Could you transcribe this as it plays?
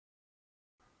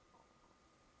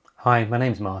Hi, my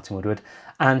name's Martin Woodward,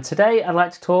 and today I'd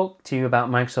like to talk to you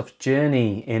about Microsoft's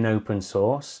journey in open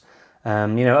source.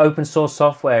 Open source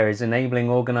software is enabling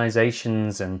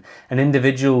organizations and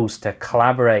individuals to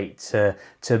collaborate, to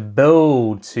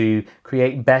build, to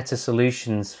create better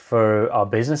solutions for our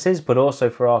businesses, but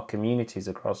also for our communities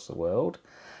across the world.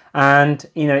 And,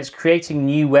 it's creating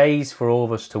new ways for all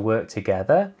of us to work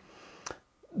together.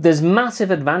 There's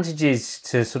massive advantages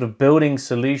to sort of building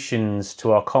solutions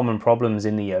to our common problems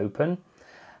in the open.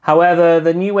 However,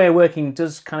 the new way of working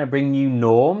does kind of bring new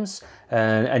norms,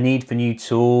 a need for new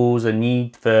tools, a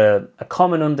need for a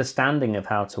common understanding of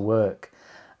how to work.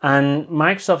 And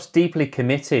Microsoft's deeply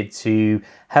committed to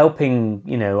helping,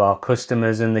 our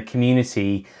customers and the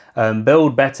community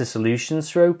build better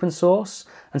solutions through open source.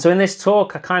 And so in this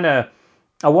talk, I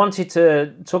wanted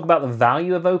to talk about the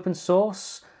value of open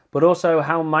source, but also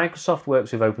how Microsoft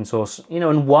works with open source,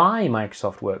 and why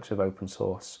Microsoft works with open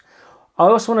source. I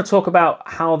also want to talk about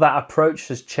how that approach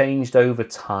has changed over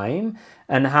time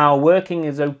and how working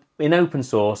in open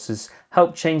source has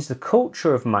helped change the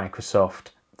culture of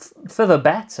Microsoft for the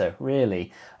better,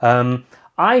 really.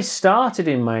 I started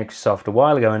in Microsoft a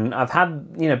while ago, and I've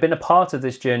had, been a part of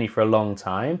this journey for a long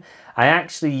time. I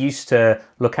actually used to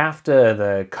look after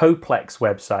the Coplex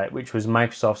website, which was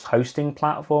Microsoft's hosting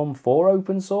platform for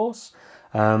open source.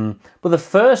 But the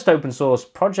first open source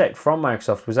project from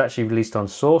Microsoft was actually released on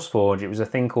SourceForge. It was a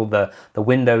thing called the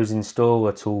Windows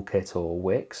Installer Toolkit, or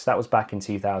Wix. That was back in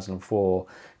 2004.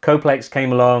 Coplex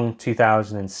came along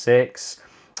 2006.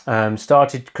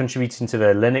 Started contributing to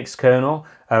the Linux kernel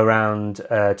around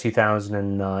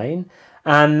 2009.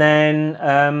 And then it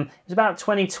was about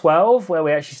 2012 where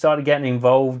we actually started getting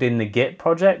involved in the Git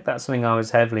project. That's something I was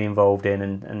heavily involved in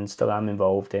and still am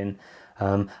involved in.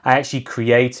 I actually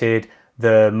created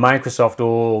the Microsoft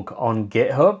org on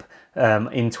GitHub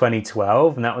in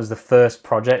 2012, and that was the first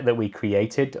project that we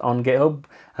created on GitHub.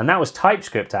 And that was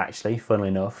TypeScript, actually, funnily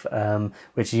enough,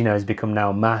 which has become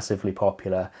now massively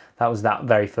popular. That was that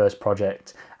very first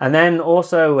project. And then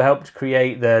also helped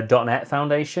create the .NET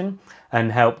Foundation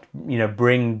and helped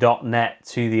bring .NET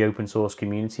to the open source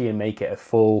community and make it a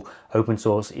full open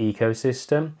source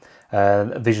ecosystem.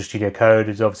 Visual Studio Code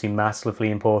is obviously massively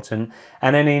important.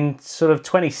 And then in sort of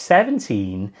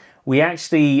 2017, we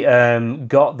actually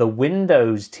got the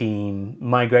Windows team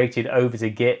migrated over to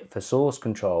Git for source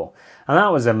control. And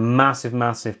that was a massive,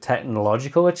 massive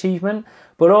technological achievement.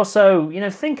 But also,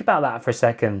 think about that for a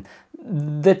second.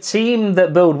 The team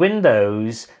that built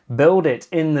Windows built it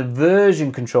in the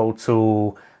version control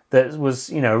tool that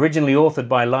was, originally authored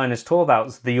by Linus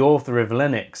Torvalds, the author of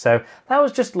Linux. So that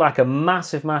was just like a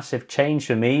massive, massive change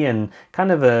for me, and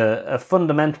kind of a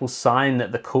fundamental sign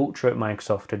that the culture at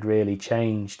Microsoft had really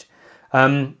changed.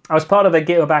 I was part of a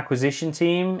GitHub acquisition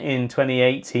team in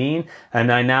 2018, and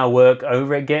I now work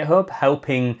over at GitHub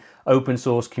helping open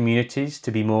source communities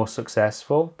to be more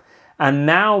successful. And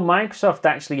now Microsoft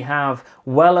actually have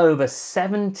well over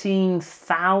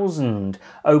 17,000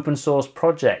 open source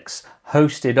projects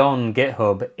hosted on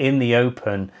GitHub in the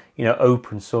open,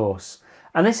 open source.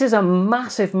 And this is a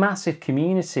massive, massive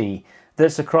community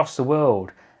that's across the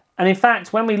world. And in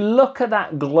fact, when we look at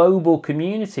that global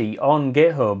community on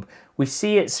GitHub, we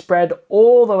see it spread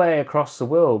all the way across the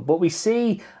world, but we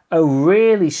see a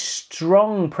really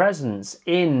strong presence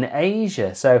in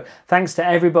Asia. So thanks to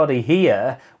everybody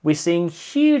here, we're seeing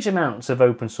huge amounts of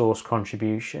open source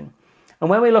contribution. And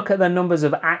when we look at the numbers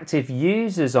of active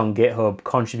users on GitHub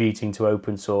contributing to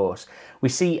open source, we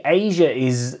see Asia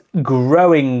is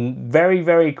growing very,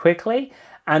 very quickly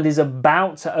and is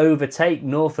about to overtake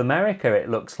North America, it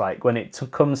looks like, when it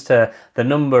comes to the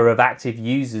number of active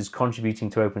users contributing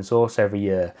to open source every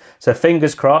year. So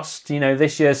fingers crossed,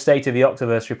 this year's State of the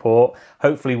Octoverse report,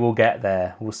 hopefully we'll get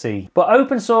there, we'll see. But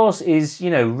open source is,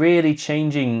 really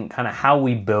changing kind of how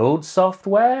we build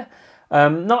software.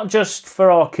 Not just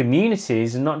for our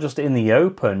communities and not just in the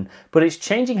open, but it's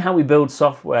changing how we build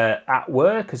software at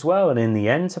work as well and in the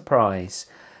enterprise.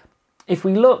 If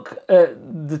we look at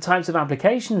the types of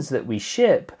applications that we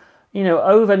ship,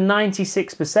 over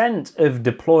 96% of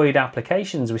deployed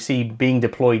applications we see being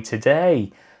deployed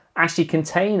today actually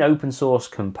contain open source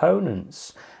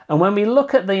components. And when we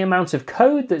look at the amount of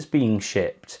code that's being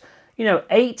shipped,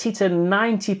 80 to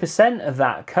 90% of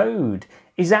that code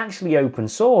is actually open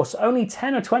source. Only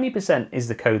 10 or 20% is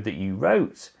the code that you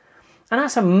wrote. And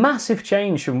that's a massive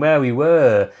change from where we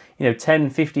were, 10,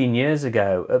 15 years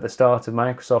ago at the start of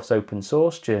Microsoft's open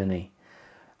source journey.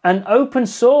 And open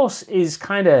source is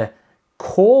kind of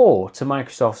core to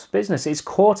Microsoft's business. It's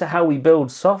core to how we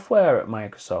build software at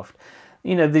Microsoft.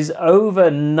 You know, there's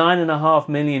over 9.5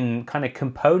 million kind of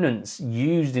components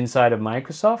used inside of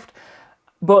Microsoft.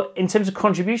 But in terms of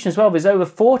contribution as well, there's over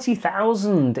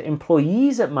 40,000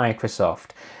 employees at Microsoft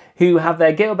who have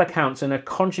their GitHub accounts and are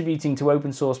contributing to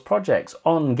open source projects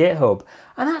on GitHub.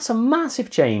 And that's a massive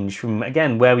change from,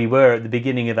 again, where we were at the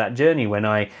beginning of that journey when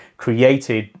I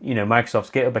created, Microsoft's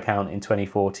GitHub account in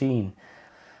 2014.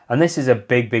 And this is a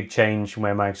big change from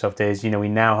where Microsoft is. We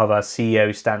now have our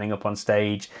CEO standing up on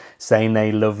stage saying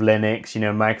they love Linux.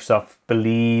 Microsoft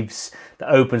believes that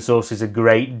open source is a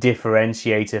great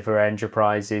differentiator for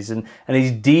enterprises and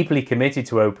is deeply committed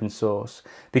to open source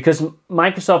because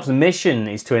Microsoft's mission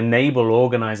is to enable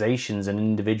organizations and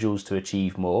individuals to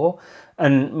achieve more.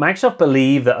 And Microsoft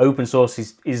believe that open source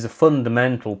is a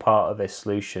fundamental part of this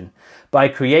solution. By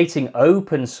creating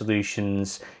open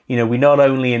solutions, we not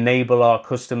only enable our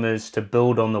customers to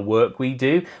build on the work we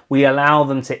do, we allow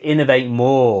them to innovate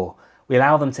more. We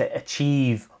allow them to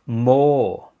achieve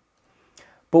more.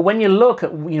 But when you look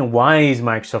at, why is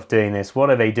Microsoft doing this? What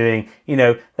are they doing?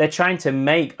 They're trying to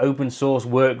make open source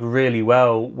work really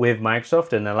well with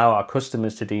Microsoft and allow our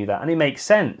customers to do that. And it makes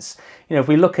sense. If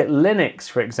we look at Linux,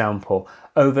 for example,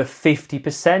 over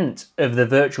 50% of the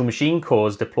virtual machine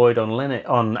cores deployed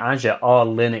on Azure are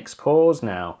Linux cores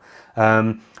now.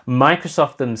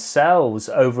 Microsoft themselves,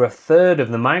 over a third of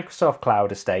the Microsoft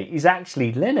cloud estate is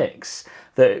actually Linux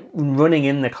that running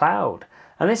in the cloud.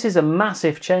 And this is a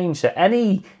massive change. So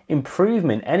any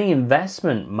improvement, any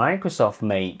investment Microsoft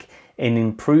make in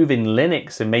improving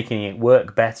Linux and making it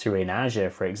work better in Azure,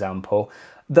 for example,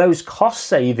 those cost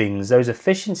savings, those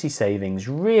efficiency savings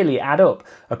really add up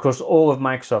across all of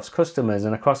Microsoft's customers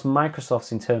and across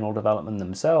Microsoft's internal development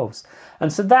themselves.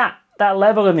 And so that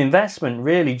level of investment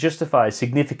really justifies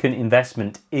significant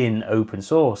investment in open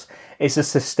source. It's a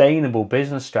sustainable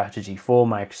business strategy for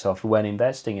Microsoft when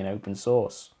investing in open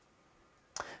source.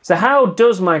 So how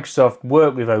does Microsoft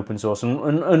work with open source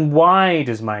and why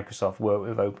does Microsoft work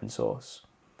with open source?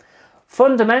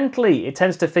 Fundamentally, it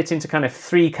tends to fit into kind of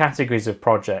three categories of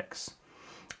projects.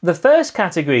 The first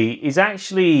category is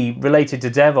actually related to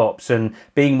DevOps and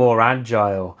being more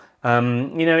agile.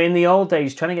 In the old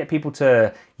days, trying to get people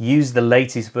to use the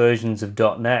latest versions of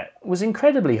 .NET was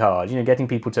incredibly hard. Getting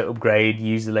people to upgrade,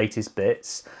 use the latest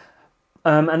bits.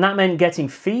 And that meant getting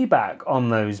feedback on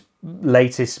those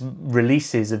latest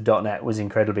releases of .NET was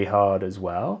incredibly hard as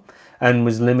well, and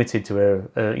was limited to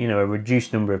a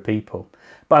reduced number of people.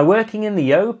 By working in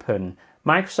the open,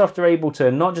 Microsoft are able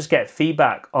to not just get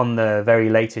feedback on the very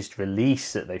latest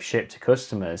release that they've shipped to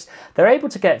customers, they're able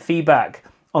to get feedback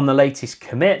on the latest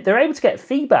commit. They're able to get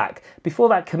feedback before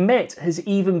that commit has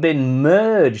even been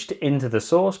merged into the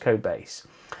source code base.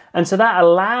 And so that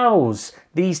allows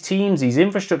these teams, these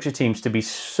infrastructure teams, to be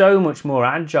so much more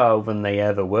agile than they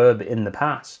ever were in the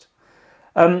past.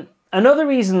 Another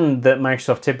reason that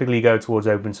Microsoft typically go towards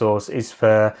open source is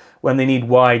for when they need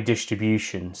wide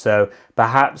distribution. So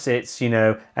perhaps it's, an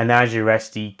Azure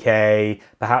SDK,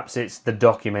 perhaps it's the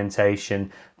documentation.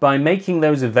 By making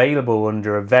those available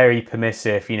under a very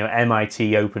permissive,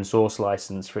 MIT open source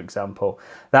license, for example,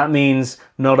 that means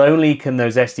not only can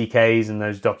those SDKs and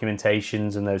those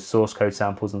documentations and those source code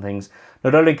samples and things,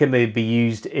 not only can they be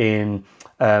used in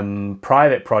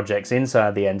private projects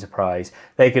inside the enterprise,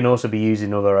 they can also be used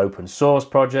in other open source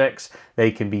projects.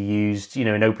 They can be used,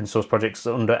 in open source projects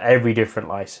under every different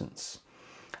license.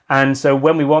 And so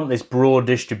when we want this broad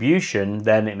distribution,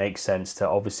 then it makes sense to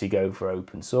obviously go for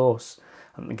open source.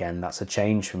 And again, that's a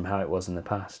change from how it was in the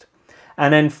past.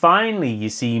 And then finally, you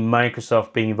see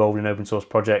Microsoft being involved in open source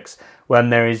projects when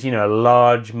there is, a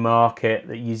large market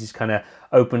that uses kind of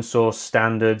open source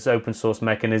standards, open source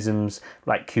mechanisms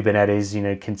like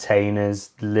Kubernetes,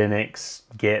 containers, Linux,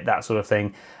 Git, that sort of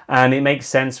thing. And it makes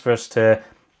sense for us to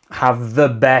have the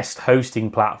best hosting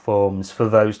platforms for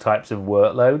those types of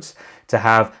workloads, to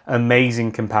have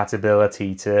amazing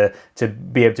compatibility, to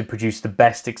be able to produce the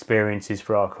best experiences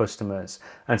for our customers.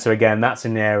 And so again, that's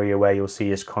an area where you'll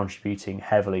see us contributing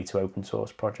heavily to open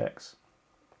source projects.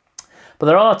 But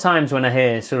there are times when I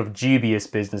hear sort of dubious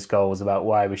business goals about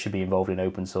why we should be involved in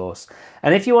open source.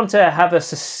 And if you want to have a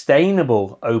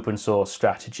sustainable open source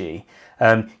strategy,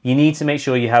 you need to make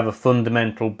sure you have a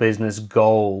fundamental business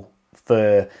goal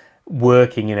for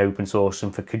working in open source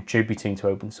and for contributing to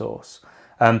open source.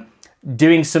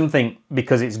 Doing something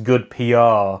because it's good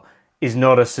PR is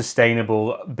not a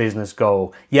sustainable business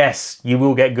goal. Yes, you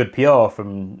will get good PR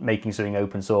from making something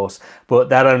open source, but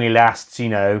that only lasts, you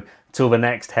know, till the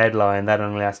next headline. That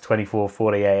only lasts 24,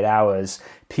 48 hours.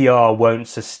 PR won't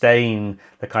sustain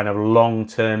the kind of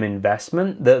long-term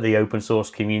investment that the open source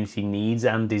community needs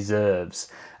and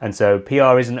deserves. And so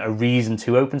PR isn't a reason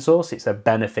to open source, it's a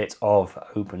benefit of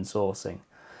open sourcing.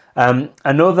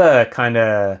 Another kind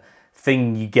of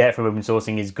thing you get from open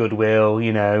sourcing is goodwill,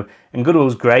 you know, and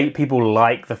goodwill's great. People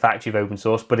like the fact you've open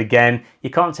sourced, but again, you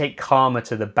can't take karma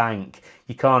to the bank.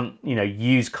 You can't, you know,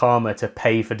 use karma to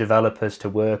pay for developers to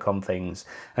work on things.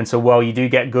 And so while you do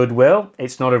get goodwill,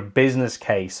 it's not a business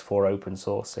case for open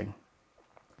sourcing.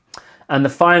 And the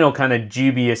final kind of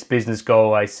dubious business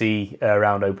goal I see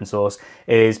around open source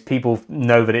is people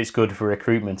know that it's good for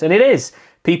recruitment. And it is.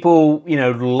 People, you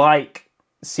know, like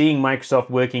seeing Microsoft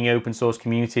working in open source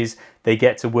communities. They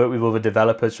get to work with other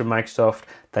developers from Microsoft.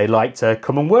 They like to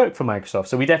come and work for Microsoft.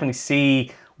 So we definitely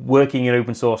see working in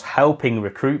open source helping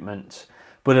recruitment.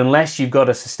 But unless you've got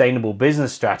a sustainable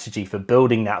business strategy for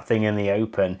building that thing in the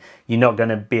open, you're not going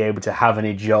to be able to have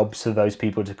any jobs for those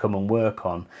people to come and work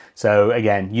on. So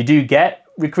again, you do get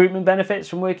recruitment benefits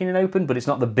from working in open, but it's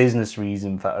not the business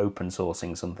reason for open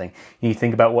sourcing something. You need to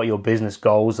think about what your business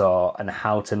goals are and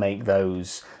how to make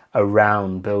those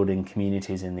around building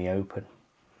communities in the open.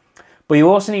 But you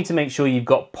also need to make sure you've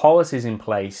got policies in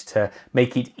place to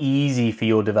make it easy for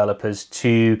your developers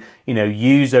to, you know,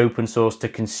 use open source, to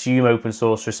consume open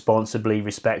source responsibly,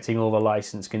 respecting all the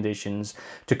license conditions,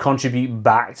 to contribute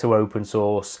back to open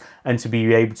source, and to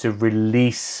be able to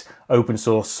release open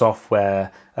source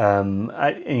software, you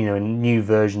know, new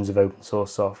versions of open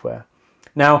source software.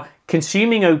 Now,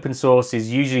 consuming open source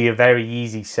is usually a very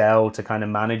easy sell to kind of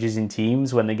managers in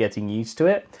teams when they're getting used to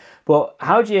it. But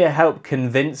how do you help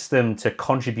convince them to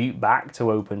contribute back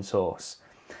to open source?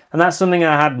 And that's something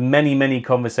I had many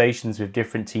conversations with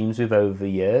different teams with over the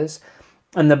years.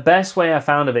 And the best way I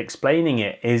found of explaining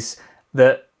it is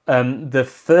that the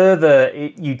further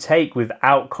you take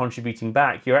without contributing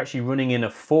back, you're actually running in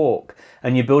a fork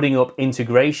and you're building up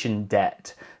integration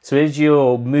debt. So as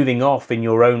you're moving off in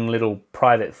your own little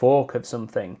private fork of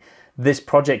something, this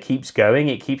project keeps going,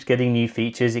 it keeps getting new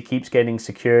features, it keeps getting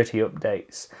security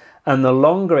updates. And the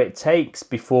longer it takes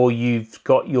before you've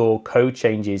got your code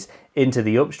changes into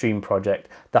the upstream project,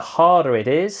 the harder it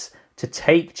is to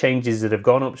take changes that have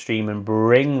gone upstream and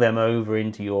bring them over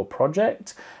into your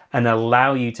project and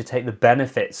allow you to take the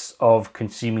benefits of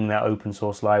consuming that open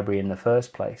source library in the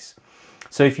first place.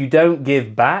 So if you don't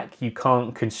give back, you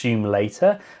can't consume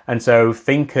later. And so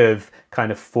think of kind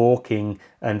of forking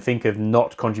and think of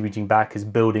not contributing back as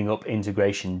building up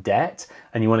integration debt.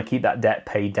 And you want to keep that debt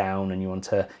paid down, and you want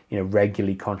to, you know,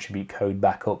 regularly contribute code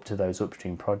back up to those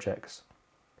upstream projects.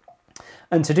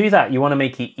 And to do that, you want to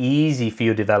make it easy for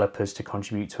your developers to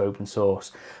contribute to open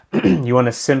source. You want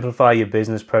to simplify your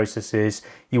business processes.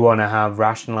 You want to have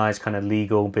rationalized kind of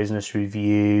legal business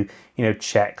review, you know,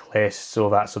 checklists, all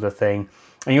that sort of thing.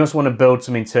 And you also want to build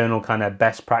some internal kind of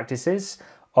best practices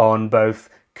on both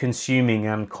consuming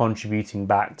and contributing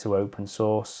back to open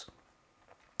source.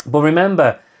 But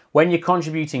remember, when you're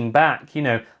contributing back, you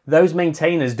know, those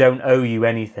maintainers don't owe you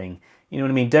anything. You know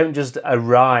what I mean? Don't just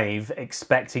arrive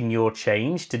expecting your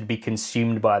change to be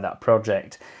consumed by that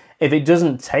project. If it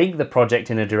doesn't take the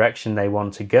project in a direction they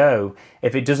want to go,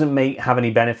 if it doesn't have any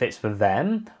benefits for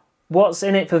them, what's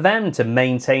in it for them to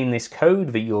maintain this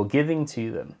code that you're giving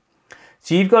to them?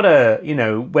 So you've got to, you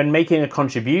know, when making a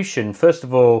contribution, first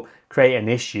of all, create an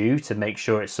issue to make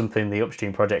sure it's something the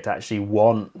upstream project actually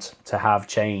want to have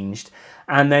changed.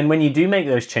 And then when you do make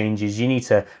those changes, you need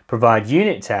to provide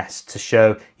unit tests to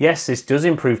show, yes, this does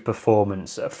improve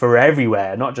performance for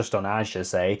everywhere, not just on Azure,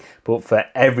 say, but for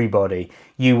everybody.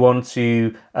 You want to,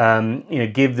 you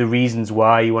know, give the reasons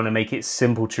why. You want to make it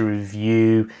simple to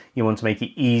review. You want to make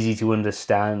it easy to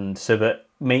understand, so that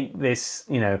make this,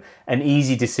 you know, an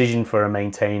easy decision for a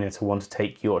maintainer to want to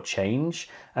take your change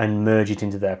and merge it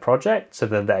into their project, so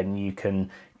that then you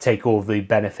can take all the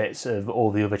benefits of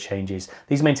all the other changes.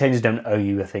 These maintainers don't owe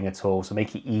you a thing at all, so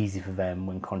make it easy for them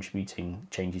when contributing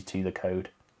changes to the code.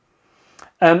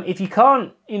 If you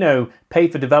can't, you know, pay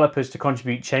for developers to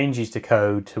contribute changes to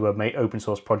code to a open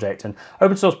source project, and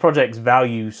open source projects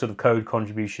value sort of code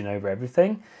contribution over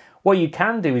everything, what you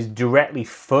can do is directly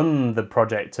fund the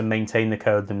project to maintain the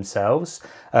code themselves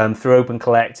through Open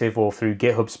Collective or through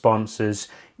GitHub sponsors.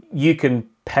 You can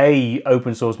pay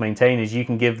open source maintainers, you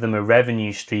can give them a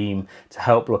revenue stream to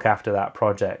help look after that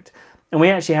project. And we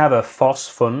actually have a FOSS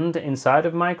fund inside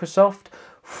of Microsoft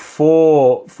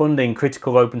for funding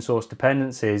critical open source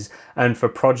dependencies and for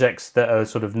projects that are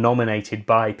sort of nominated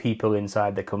by people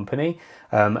inside the company.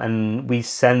 And we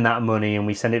send that money and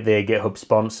we send it via GitHub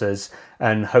sponsors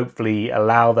and hopefully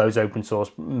allow those open source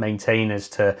maintainers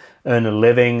to earn a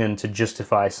living and to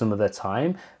justify some of the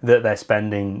time that they're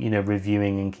spending,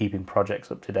 reviewing and keeping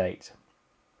projects up to date.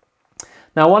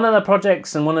 Now, one of the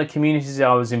projects and one of the communities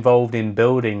I was involved in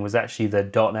building was actually the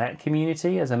 .NET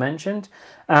community, as I mentioned.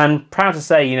 And proud to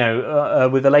say,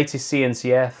 with the latest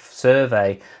CNCF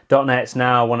survey, .NET's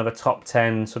now one of the top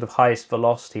 10 sort of highest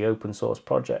velocity open source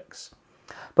projects.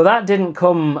 But that didn't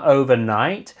come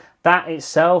overnight. That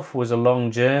itself was a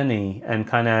long journey and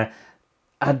kind of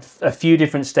had a few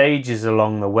different stages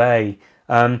along the way.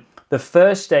 The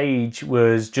first stage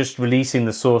was just releasing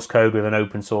the source code with an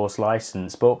open source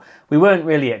license, but we weren't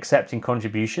really accepting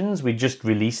contributions. We just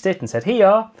released it and said, here you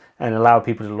are, and allow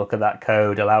people to look at that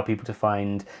code, allow people to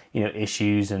find,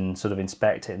 issues and sort of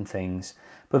inspect it and things.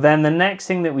 But then the next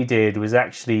thing that we did was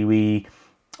actually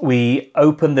we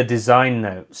opened the design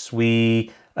notes.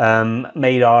 We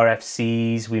made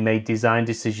RFCs, we made design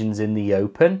decisions in the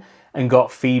open, and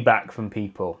got feedback from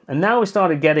people. And now we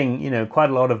started getting, quite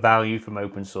a lot of value from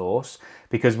open source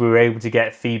because we were able to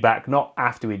get feedback not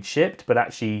after we'd shipped, but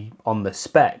actually on the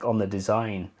spec, on the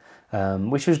design,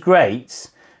 which was great.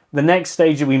 The next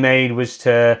stage that we made was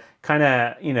to kind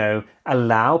of,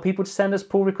 allow people to send us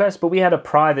pull requests, but we had a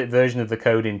private version of the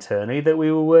code internally that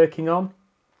we were working on.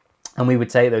 And we would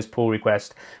take those pull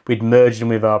requests, we'd merge them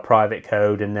with our private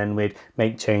code, and then we'd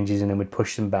make changes and then we'd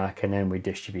push them back and then we'd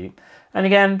distribute. And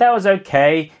again, that was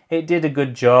okay. It did a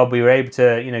good job. We were able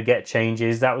to, get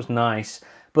changes. That was nice.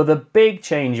 But the big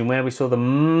change and where we saw the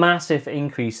massive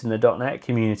increase in the .NET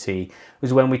community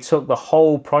was when we took the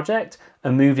whole project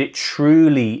and moved it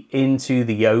truly into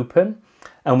the open.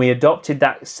 And we adopted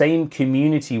that same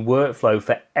community workflow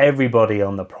for everybody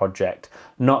on the project,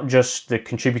 not just the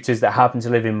contributors that happen to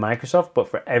live in Microsoft, but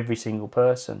for every single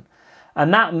person.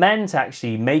 And that meant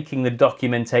actually making the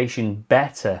documentation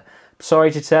better.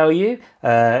 Sorry to tell you,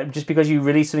 just because you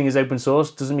release something as open source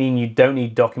doesn't mean you don't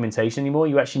need documentation anymore.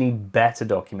 You actually need better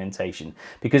documentation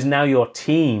because now your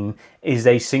team is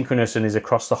asynchronous and is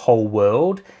across the whole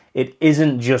world. It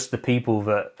isn't just the people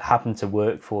that happen to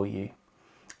work for you.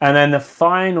 And then the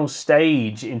final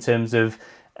stage in terms of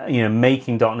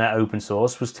making .NET open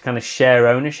source was to kind of share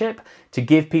ownership, to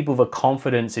give people the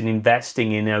confidence in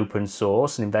investing in open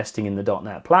source and investing in the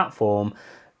 .NET platform,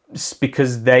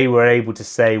 because they were able to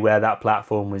say where that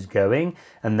platform was going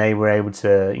and they were able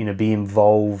to be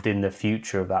involved in the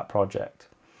future of that project.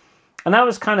 And that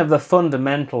was kind of the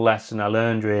fundamental lesson I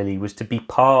learned, really, was to be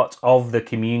part of the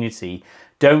community.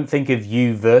 Don't think of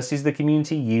you versus the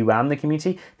community, you and the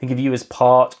community. Think of you as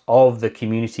part of the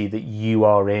community that you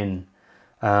are in.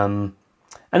 And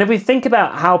if we think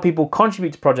about how people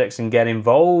contribute to projects and get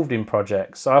involved in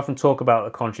projects, I often talk about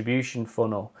the contribution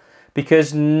funnel,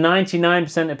 because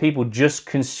 99% of people just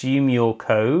consume your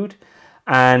code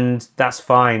and that's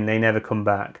fine, they never come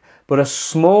back. But a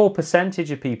small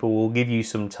percentage of people will give you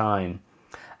some time.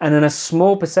 And then a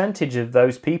small percentage of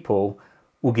those people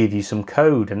will give you some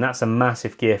code, and that's a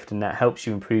massive gift and that helps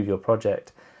you improve your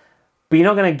project. But you're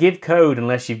not going to give code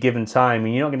unless you've given time,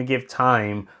 and you're not going to give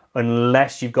time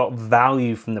unless you've got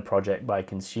value from the project by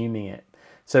consuming it.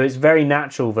 So it's very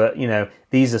natural that,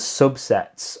 these are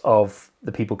subsets of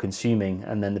the people consuming,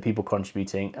 and then the people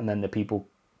contributing, and then the people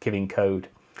giving code.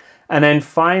 And then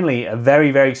finally, a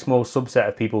very, very small subset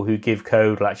of people who give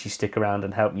code will actually stick around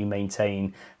and help you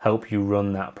maintain, help you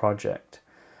run that project.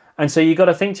 And so you've got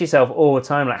to think to yourself all the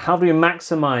time, like, how do we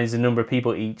maximize the number of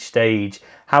people each stage?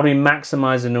 How do we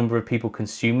maximize the number of people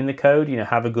consuming the code?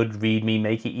 Have a good README,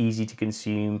 make it easy to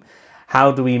consume.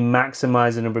 How do we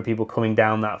maximize the number of people coming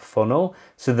down that funnel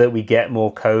so that we get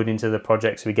more code into the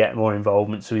project, so we get more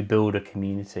involvement, so we build a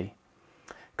community?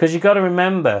 Because you've got to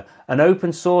remember, an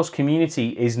open source community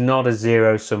is not a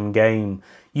zero-sum game.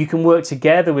 You can work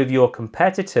together with your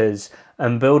competitors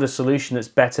and build a solution that's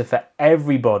better for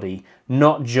everybody,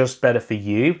 not just better for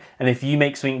you. And if you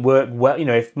make something work well,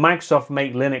 if Microsoft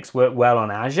make Linux work well on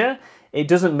Azure, it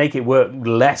doesn't make it work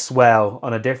less well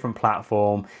on a different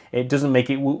platform. It doesn't make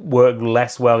it work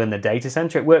less well in the data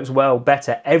center. It works well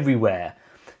better everywhere.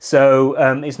 So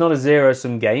it's not a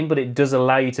zero-sum game, but it does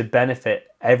allow you to benefit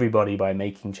everybody by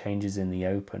making changes in the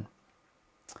open.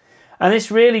 And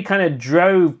this really kind of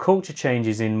drove culture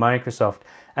changes in Microsoft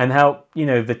and helped,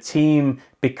 the team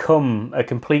become a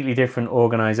completely different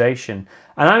organization.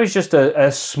 And I was just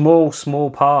a small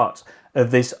part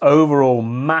of this overall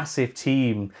massive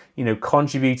team,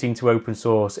 contributing to open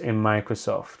source in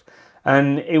Microsoft.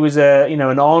 And it was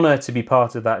an honor to be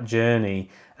part of that journey,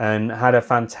 and had a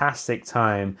fantastic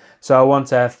time. So I want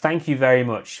to thank you very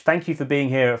much. Thank you for being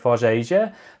here at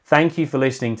FOSSASIA. Thank you for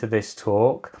listening to this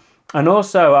talk. And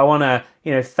also I want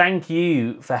to, thank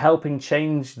you for helping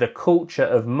change the culture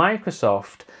of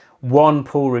Microsoft one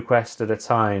pull request at a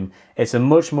time. It's a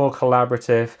much more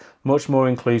collaborative, much more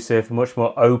inclusive, much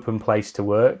more open place to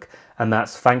work. And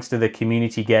that's thanks to the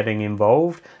community getting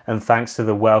involved, and thanks to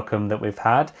the welcome that we've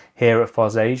had here at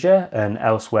FOSSASIA and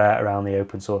elsewhere around the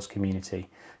open source community.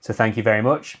 So thank you very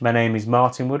much. My name is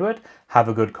Martin Woodward. Have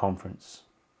a good conference.